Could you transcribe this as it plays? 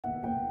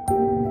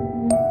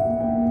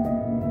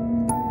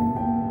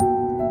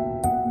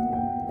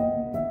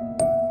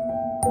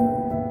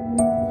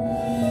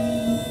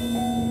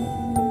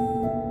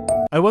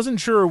I wasn't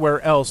sure where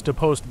else to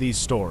post these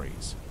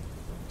stories,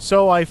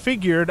 so I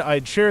figured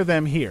I'd share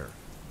them here.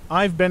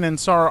 I've been an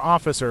SAR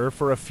officer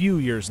for a few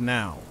years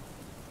now,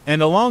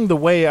 and along the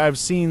way I've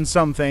seen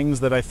some things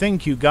that I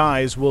think you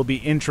guys will be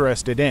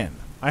interested in.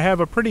 I have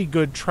a pretty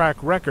good track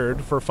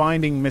record for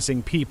finding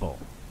missing people.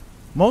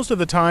 Most of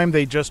the time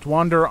they just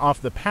wander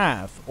off the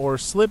path or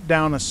slip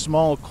down a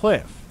small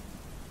cliff,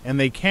 and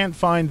they can't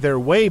find their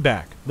way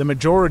back. The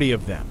majority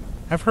of them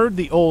have heard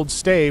the old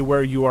stay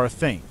where you are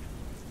thing,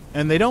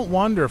 and they don't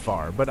wander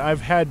far, but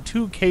I've had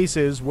 2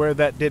 cases where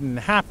that didn't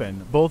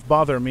happen. Both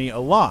bother me a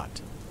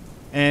lot,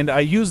 and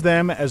I use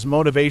them as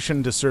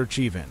motivation to search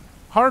even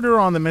harder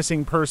on the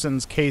missing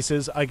persons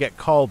cases I get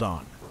called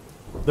on.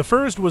 The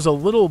first was a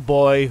little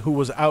boy who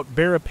was out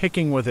bear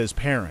picking with his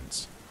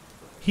parents.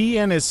 He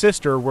and his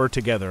sister were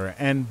together,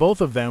 and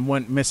both of them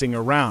went missing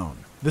around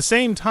the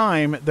same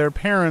time. Their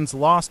parents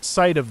lost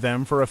sight of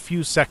them for a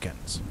few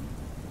seconds,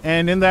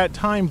 and in that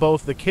time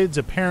both the kids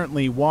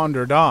apparently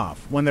wandered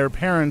off. When their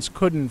parents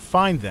couldn't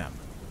find them,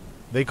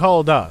 they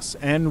called us,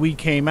 and we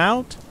came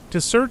out to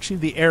search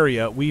the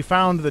area. We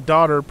found the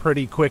daughter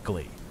pretty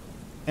quickly,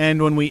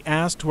 and when we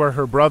asked where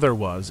her brother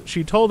was,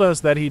 she told us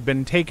that he'd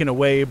been taken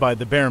away by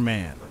the bear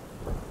man.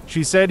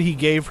 She said he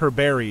gave her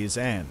berries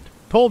and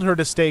told her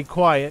to stay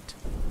quiet,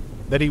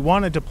 that he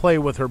wanted to play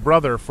with her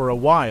brother for a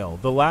while.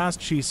 The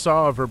last she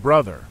saw of her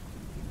brother,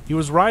 he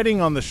was riding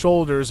on the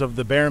shoulders of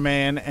the bear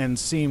man and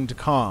seemed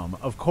calm.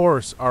 Of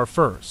course, our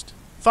first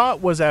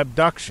thought was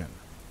abduction,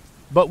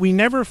 but we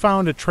never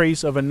found a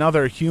trace of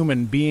another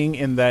human being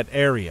in that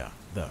area.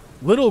 The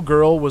little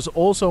girl was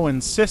also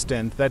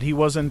insistent that he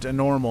wasn't a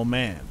normal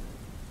man,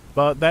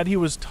 but that he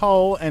was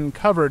tall and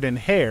covered in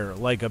hair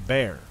like a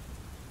bear,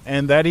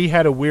 and that he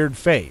had a weird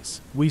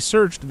face. We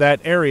searched that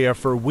area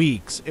for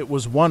weeks. It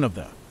was one of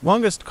the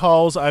longest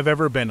calls I've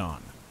ever been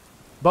on,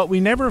 but we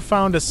never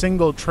found a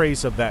single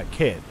trace of that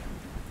kid.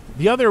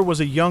 The other was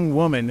a young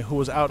woman who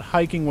was out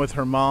hiking with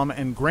her mom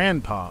and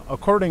grandpa.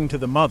 According to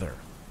the mother,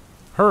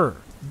 her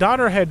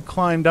daughter had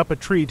climbed up a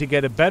tree to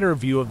get a better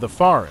view of the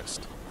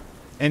forest,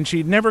 and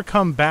she'd never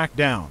come back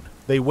down.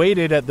 They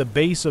waited at the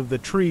base of the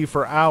tree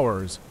for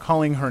hours,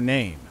 calling her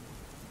name,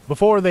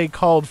 before they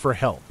called for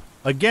help.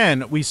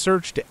 Again, we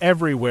searched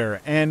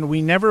everywhere, and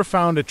we never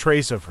found a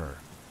trace of her.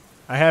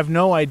 I have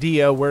no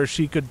idea where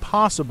she could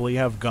possibly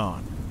have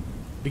gone,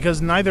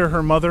 because neither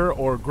her mother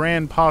or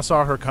grandpa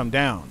saw her come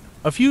down.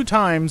 A few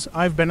times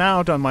I've been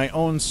out on my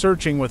own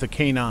searching with a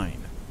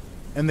canine,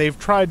 and they've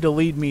tried to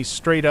lead me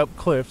straight up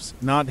cliffs,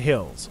 not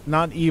hills,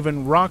 not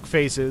even rock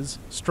faces,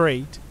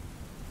 straight,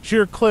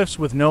 sheer cliffs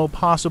with no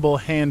possible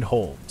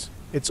handholds.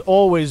 It's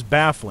always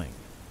baffling,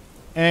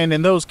 and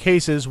in those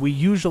cases we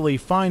usually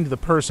find the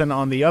person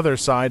on the other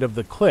side of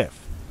the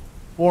cliff,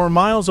 or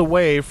miles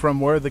away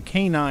from where the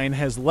canine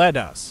has led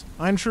us.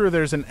 I'm sure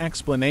there's an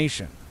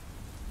explanation,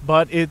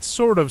 but it's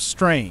sort of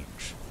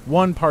strange.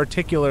 One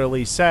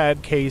particularly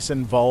sad case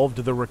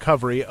involved the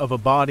recovery of a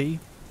body.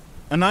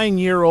 A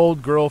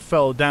 9-year-old girl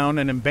fell down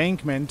an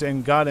embankment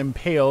and got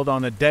impaled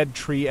on a dead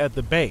tree at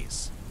the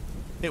base.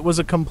 It was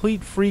a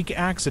complete freak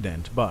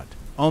accident, but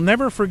I'll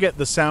never forget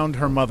the sound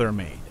her mother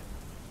made.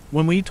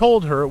 When we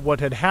told her what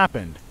had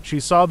happened, she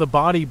saw the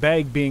body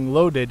bag being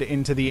loaded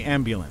into the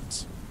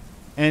ambulance,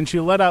 and she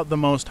let out the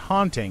most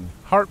haunting,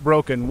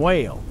 heartbroken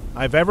wail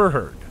I've ever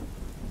heard.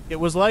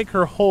 It was like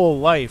her whole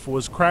life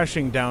was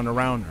crashing down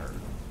around her,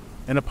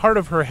 and a part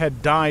of her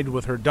had died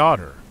with her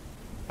daughter.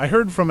 I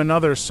heard from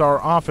another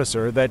SAR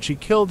officer that she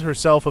killed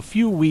herself a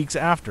few weeks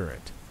after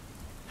it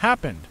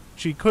happened.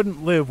 She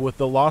couldn't live with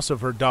the loss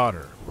of her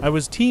daughter. I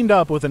was teamed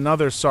up with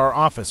another SAR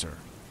officer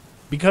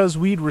because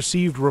we'd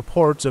received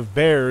reports of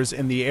bears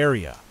in the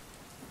area.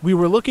 We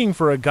were looking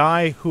for a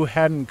guy who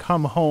hadn't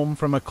come home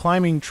from a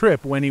climbing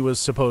trip when he was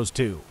supposed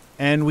to,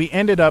 and we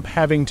ended up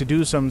having to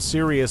do some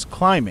serious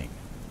climbing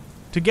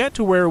to get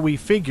to where we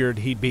figured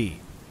he'd be.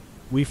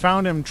 We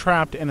found him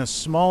trapped in a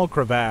small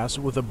crevasse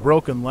with a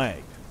broken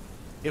leg.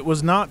 It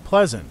was not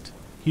pleasant.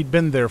 He'd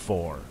been there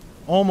for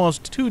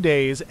almost 2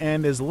 days,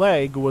 and his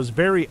leg was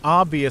very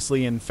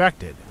obviously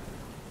infected.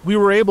 We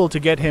were able to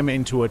get him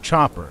into a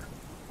chopper,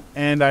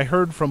 and I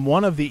heard from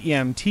one of the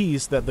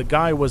EMTs that the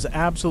guy was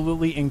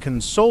absolutely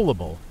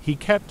inconsolable. He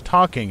kept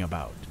talking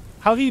about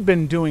how he'd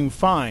been doing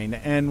fine,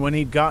 and when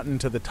he'd gotten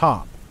to the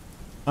top,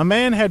 a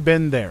man had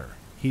been there.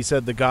 He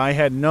said the guy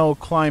had no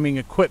climbing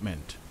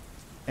equipment,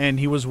 and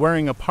he was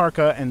wearing a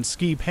parka and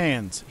ski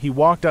pants. He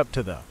walked up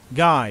to the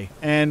guy,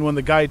 and when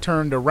the guy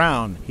turned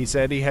around, he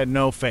said he had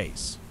no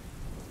face.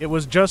 It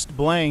was just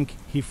blank.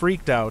 He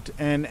freaked out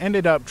and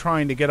ended up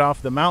trying to get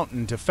off the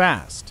mountain to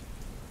fast,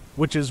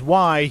 which is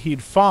why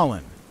he'd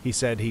fallen. He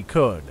said he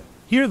could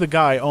hear the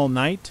guy all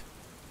night,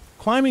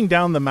 climbing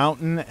down the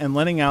mountain and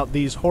letting out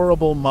these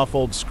horrible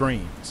muffled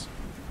screams.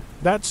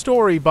 That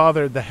story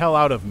bothered the hell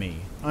out of me.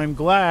 I'm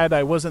glad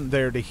I wasn't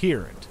there to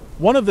hear it.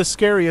 One of the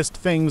scariest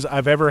things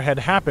I've ever had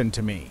happen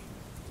to me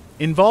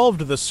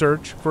involved the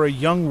search for a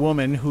young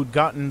woman who'd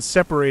gotten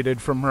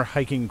separated from her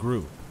hiking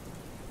group.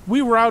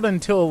 We were out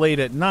until late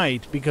at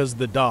night because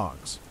the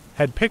dogs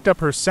had picked up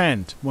her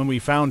scent when we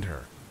found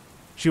her.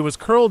 She was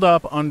curled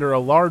up under a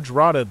large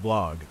rotted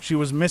log. She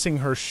was missing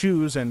her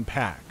shoes and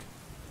pack.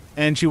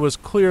 And she was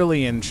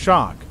clearly in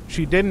shock.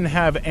 She didn't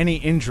have any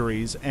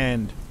injuries,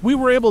 and we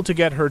were able to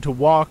get her to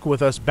walk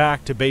with us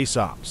back to base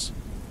ops.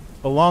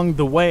 Along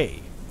the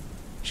way,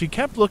 she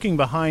kept looking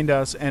behind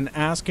us and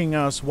asking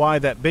us why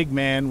that big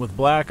man with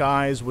black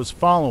eyes was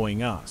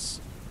following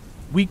us.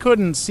 We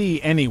couldn't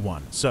see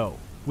anyone, so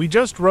we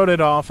just wrote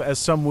it off as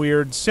some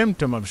weird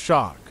symptom of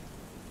shock.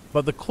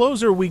 But the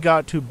closer we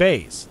got to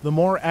base, the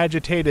more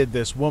agitated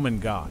this woman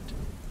got.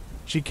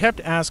 She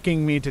kept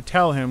asking me to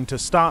tell him to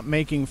stop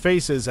making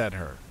faces at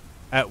her.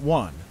 At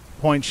one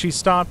point, she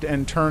stopped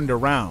and turned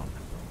around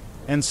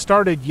and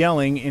started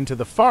yelling into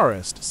the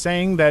forest,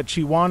 saying that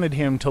she wanted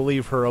him to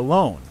leave her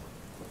alone.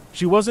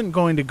 She wasn't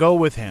going to go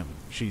with him,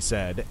 she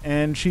said,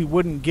 and she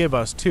wouldn't give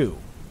us to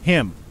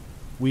him.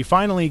 We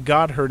finally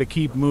got her to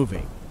keep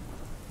moving.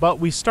 But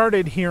we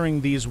started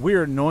hearing these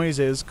weird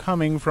noises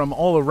coming from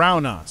all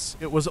around us.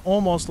 It was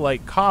almost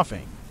like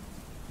coughing,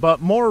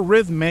 but more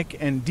rhythmic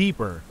and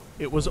deeper.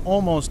 It was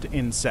almost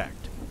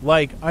insect.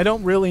 I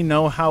don't really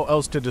know how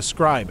else to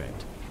describe it.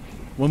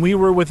 When we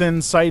were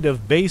within sight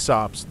of base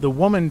ops, the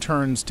woman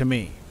turns to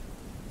me,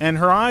 and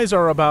her eyes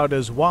are about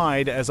as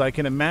wide as I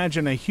can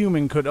imagine a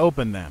human could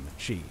open them.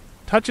 She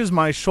touches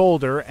my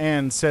shoulder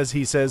and says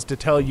to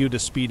tell you to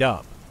speed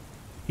up.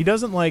 He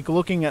doesn't like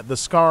looking at the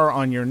scar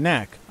on your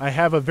neck. I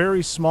have a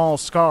very small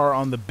scar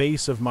on the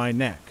base of my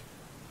neck,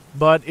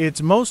 but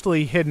it's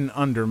mostly hidden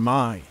under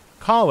my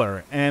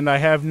collar, and I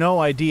have no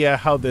idea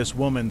how this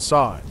woman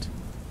saw it.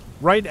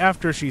 Right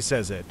after she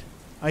says it,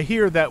 I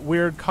hear that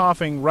weird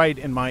coughing right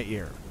in my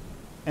ear,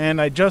 and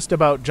I just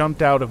about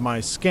jumped out of my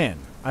skin.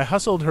 I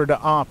hustled her to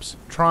ops,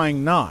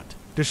 trying not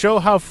to show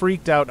how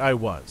freaked out I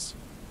was.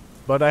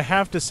 But I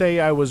have to say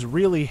I was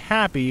really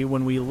happy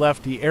when we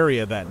left the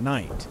area that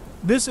night.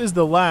 This is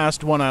the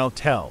last one I'll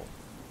tell,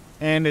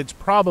 and it's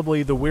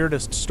probably the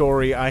weirdest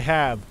story I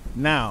have.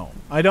 Now,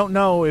 I don't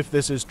know if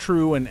this is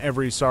true in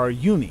every SAR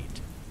unit,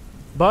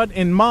 but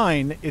in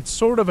mine, it's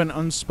sort of an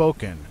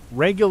unspoken,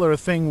 regular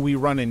thing we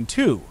run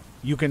into.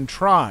 You can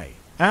try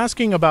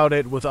asking about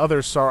it with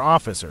other SAR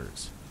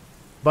officers,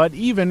 but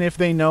even if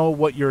they know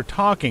what you're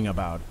talking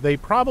about, they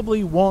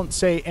probably won't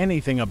say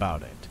anything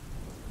about it.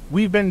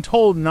 We've been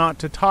told not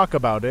to talk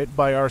about it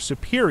by our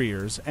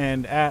superiors,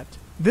 and at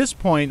this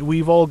point,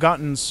 we've all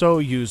gotten so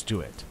used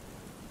to it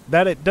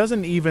that it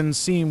doesn't even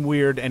seem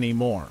weird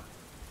anymore.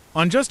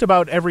 On just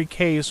about every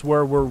case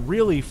where we're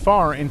really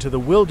far into the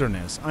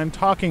wilderness, I'm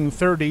talking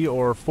 30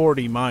 or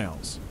 40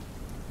 miles,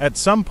 at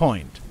some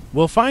point,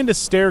 we'll find a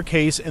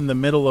staircase in the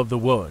middle of the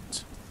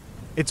woods.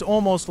 It's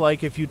almost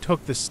like if you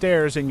took the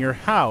stairs in your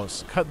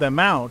house, cut them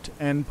out,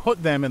 and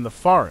put them in the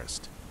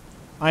forest.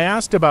 I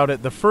asked about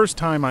it the first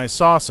time I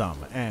saw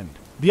some, and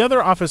the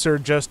other officer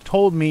just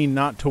told me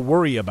not to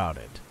worry about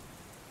it,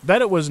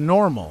 that it was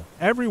normal.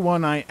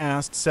 Everyone I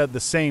asked said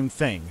the same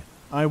thing.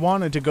 I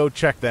wanted to go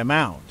check them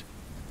out,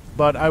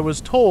 but I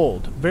was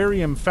told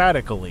very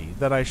emphatically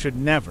that I should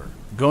never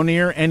go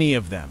near any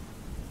of them.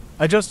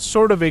 I just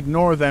sort of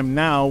ignore them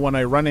now when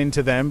I run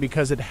into them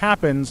because it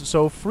happens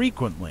so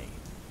frequently.